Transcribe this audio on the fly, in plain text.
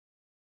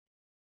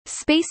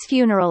Space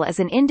Funeral is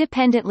an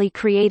independently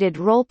created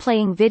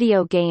role-playing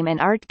video game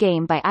and art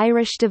game by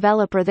Irish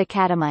developer The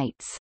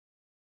Catamites.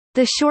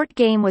 The short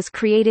game was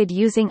created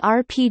using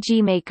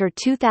RPG Maker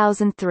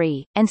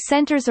 2003, and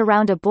centers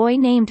around a boy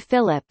named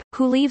Philip,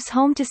 who leaves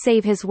home to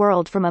save his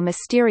world from a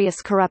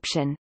mysterious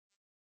corruption.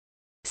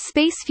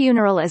 Space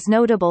Funeral is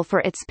notable for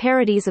its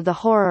parodies of the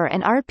horror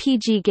and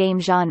RPG game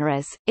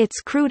genres,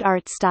 its crude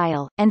art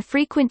style, and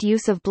frequent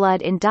use of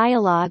blood in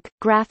dialogue,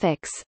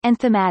 graphics, and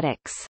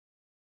thematics.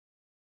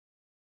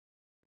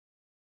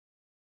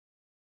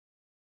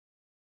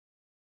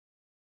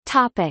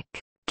 Topic: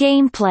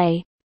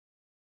 Gameplay.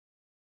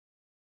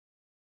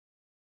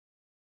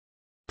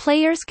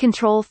 Players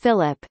control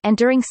Philip, and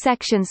during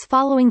sections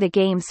following the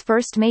game's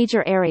first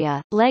major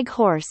area, Leg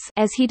Horse,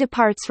 as he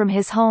departs from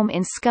his home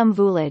in Scum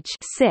Village,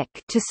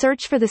 to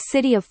search for the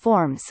City of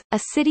Forms, a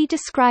city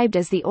described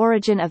as the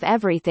origin of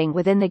everything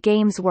within the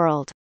game's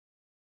world.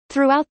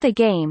 Throughout the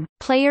game,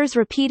 players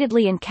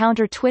repeatedly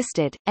encounter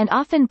twisted, and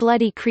often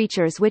bloody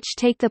creatures which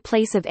take the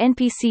place of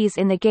NPCs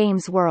in the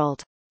game's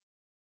world.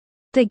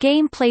 The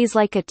game plays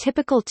like a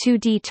typical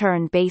 2D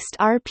turn-based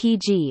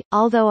RPG,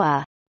 although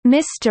a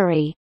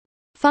mystery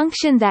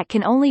function that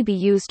can only be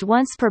used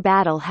once per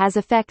battle has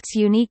effects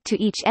unique to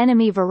each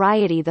enemy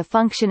variety the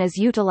function is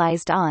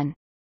utilized on.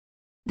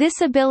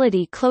 This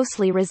ability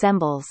closely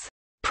resembles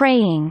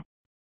praying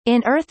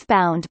in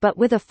Earthbound but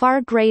with a far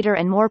greater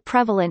and more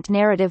prevalent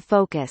narrative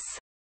focus.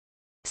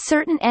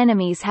 Certain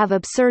enemies have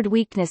absurd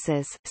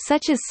weaknesses,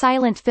 such as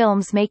silent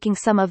films, making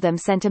some of them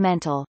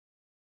sentimental.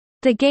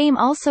 The game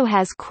also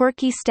has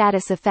quirky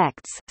status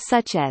effects,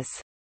 such as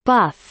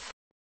buff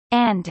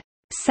and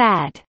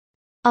sad,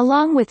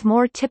 along with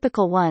more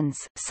typical ones,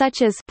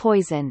 such as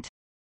poisoned.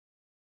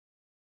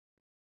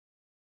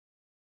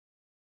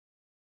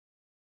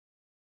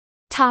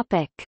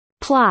 Topic: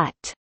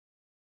 Plot.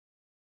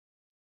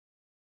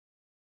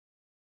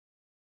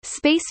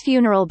 Space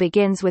Funeral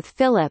begins with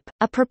Philip,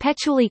 a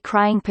perpetually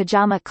crying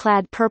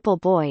pajama-clad purple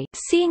boy,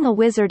 seeing a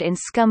wizard in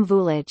Scum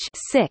Village,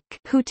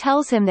 who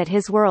tells him that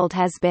his world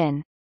has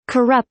been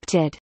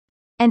corrupted,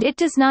 and it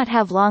does not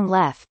have long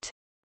left.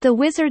 The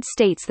wizard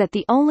states that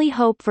the only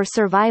hope for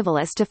survival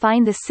is to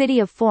find the City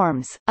of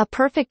Forms, a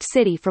perfect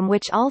city from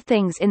which all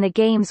things in the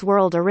game's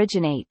world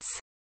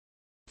originates.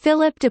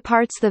 Philip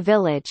departs the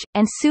village,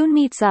 and soon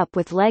meets up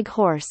with Leg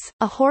Horse,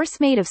 a horse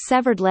made of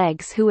severed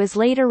legs who is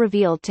later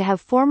revealed to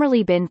have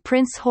formerly been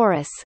Prince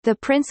Horus, the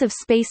Prince of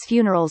Space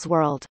Funeral's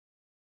world.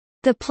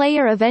 The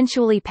player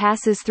eventually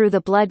passes through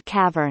the Blood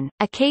Cavern,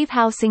 a cave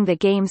housing the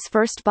game's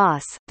first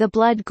boss, the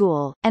Blood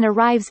Ghoul, and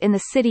arrives in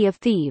the City of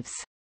Thieves.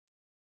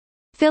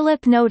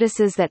 Philip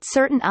notices that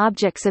certain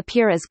objects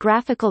appear as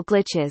graphical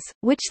glitches,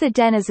 which the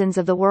denizens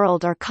of the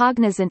world are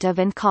cognizant of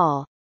and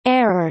call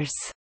errors,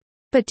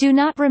 but do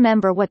not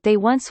remember what they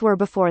once were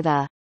before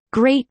the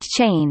Great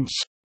Change.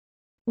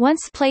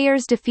 Once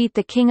players defeat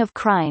the King of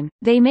Crime,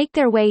 they make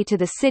their way to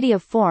the City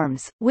of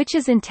Forms, which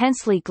is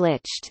intensely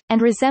glitched,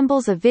 and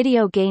resembles a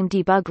video game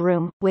debug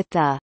room, with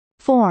the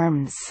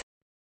forms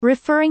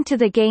referring to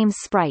the game's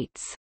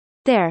sprites.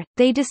 There,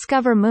 they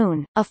discover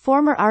Moon, a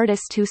former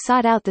artist who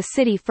sought out the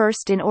city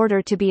first in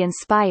order to be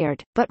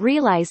inspired, but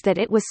realized that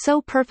it was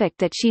so perfect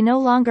that she no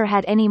longer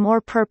had any more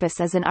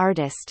purpose as an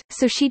artist,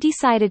 so she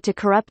decided to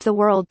corrupt the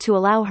world to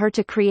allow her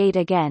to create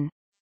again.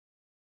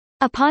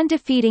 Upon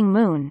defeating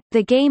Moon,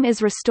 the game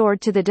is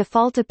restored to the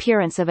default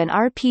appearance of an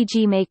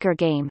RPG Maker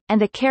game, and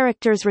the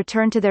characters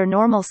return to their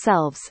normal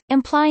selves,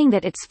 implying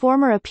that its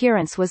former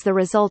appearance was the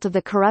result of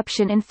the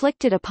corruption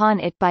inflicted upon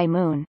it by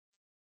Moon.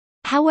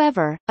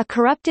 However, a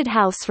corrupted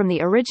house from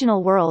the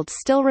original world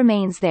still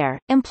remains there,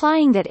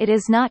 implying that it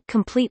is not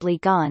completely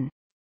gone.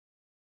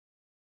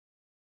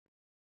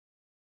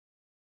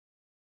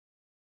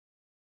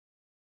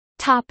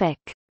 Topic: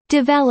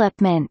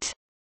 Development.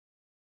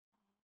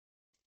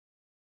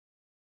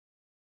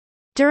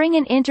 During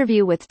an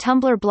interview with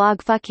Tumblr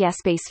blog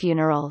Space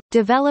Funeral,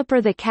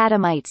 developer The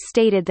Catamites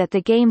stated that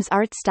the game's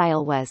art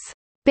style was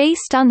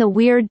based on the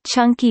weird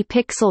chunky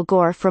pixel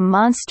gore from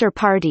Monster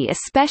Party,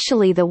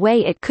 especially the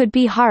way it could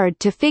be hard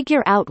to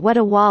figure out what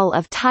a wall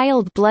of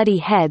tiled bloody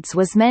heads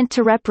was meant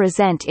to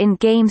represent in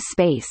game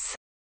space.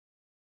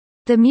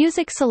 The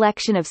music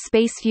selection of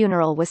Space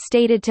Funeral was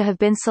stated to have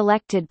been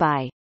selected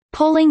by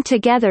pulling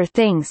together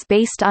things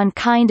based on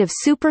kind of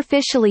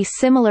superficially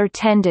similar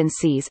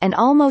tendencies and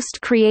almost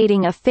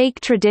creating a fake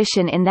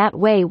tradition in that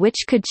way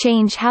which could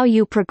change how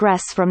you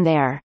progress from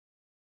there.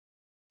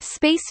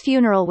 Space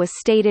Funeral was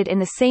stated in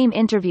the same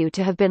interview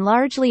to have been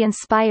largely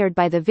inspired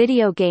by the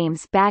video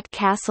games Bat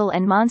Castle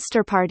and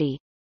Monster Party.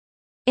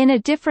 In a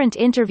different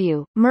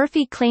interview,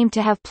 Murphy claimed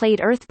to have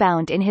played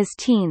Earthbound in his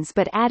teens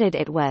but added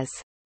it was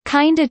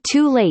kinda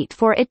too late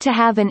for it to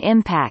have an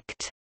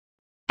impact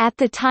at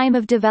the time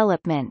of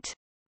development.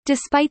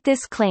 Despite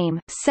this claim,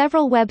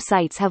 several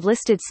websites have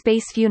listed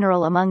Space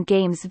Funeral among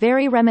games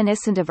very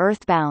reminiscent of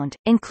Earthbound,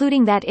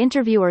 including that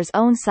interviewer's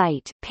own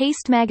site,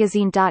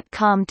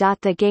 pastemagazine.com.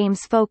 The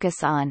game's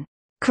focus on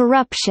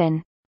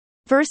corruption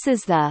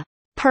versus the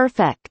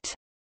perfect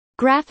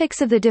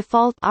Graphics of the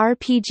default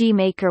RPG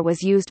Maker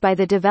was used by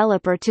the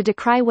developer to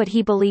decry what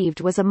he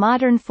believed was a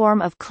modern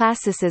form of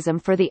classicism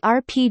for the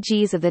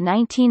RPGs of the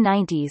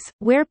 1990s,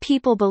 where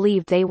people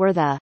believed they were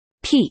the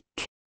peak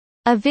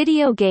of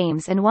video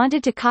games and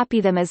wanted to copy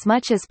them as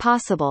much as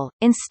possible,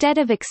 instead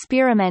of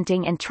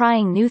experimenting and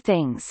trying new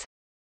things.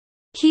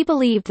 He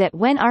believed that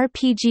when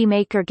RPG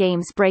Maker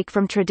games break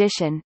from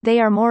tradition,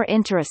 they are more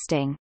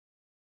interesting.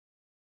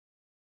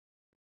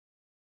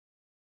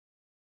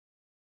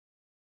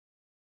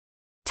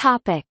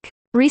 Topic.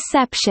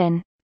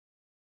 Reception.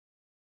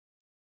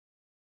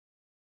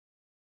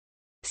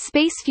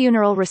 Space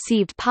Funeral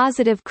received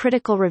positive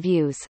critical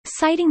reviews,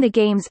 citing the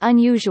game's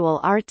unusual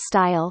art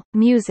style,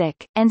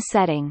 music, and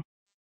setting.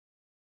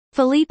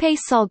 Felipe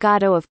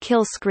Salgado of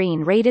Kill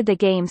Screen rated the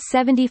game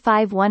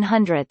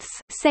 75/100,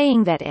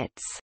 saying that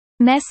its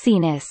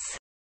messiness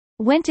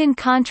went in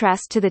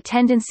contrast to the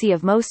tendency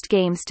of most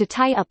games to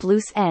tie up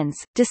loose ends,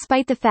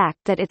 despite the fact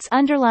that its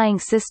underlying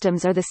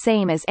systems are the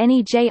same as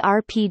any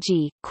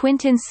JRPG.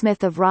 Quintin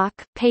Smith of Rock,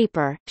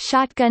 Paper,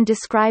 Shotgun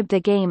described the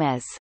game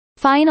as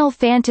Final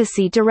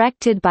Fantasy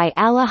directed by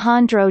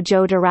Alejandro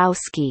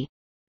Jodorowsky,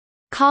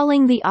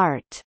 calling the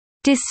art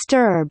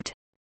disturbed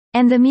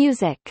and the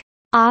music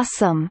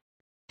awesome.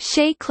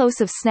 Shay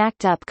Close of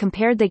Snacked Up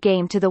compared the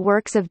game to the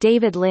works of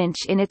David Lynch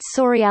in its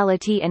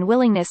surreality and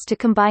willingness to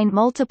combine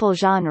multiple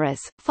genres.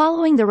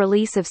 Following the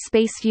release of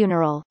Space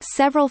Funeral,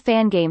 several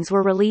fangames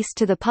were released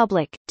to the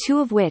public, two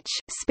of which,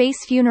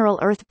 Space Funeral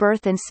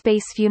Earthbirth and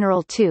Space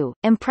Funeral 2,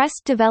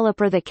 impressed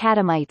developer The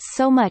Catamites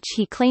so much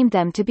he claimed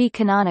them to be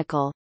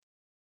canonical.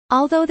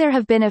 Although there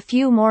have been a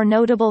few more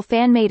notable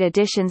fan-made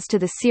additions to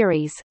the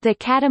series, The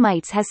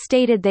Catamites has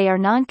stated they are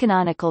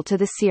non-canonical to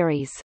the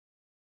series.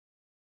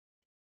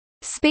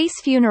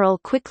 Space Funeral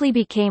quickly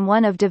became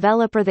one of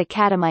developer The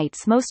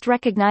Catamites' most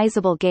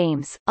recognizable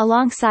games,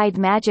 alongside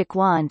Magic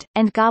Wand,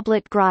 and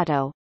Goblet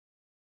Grotto.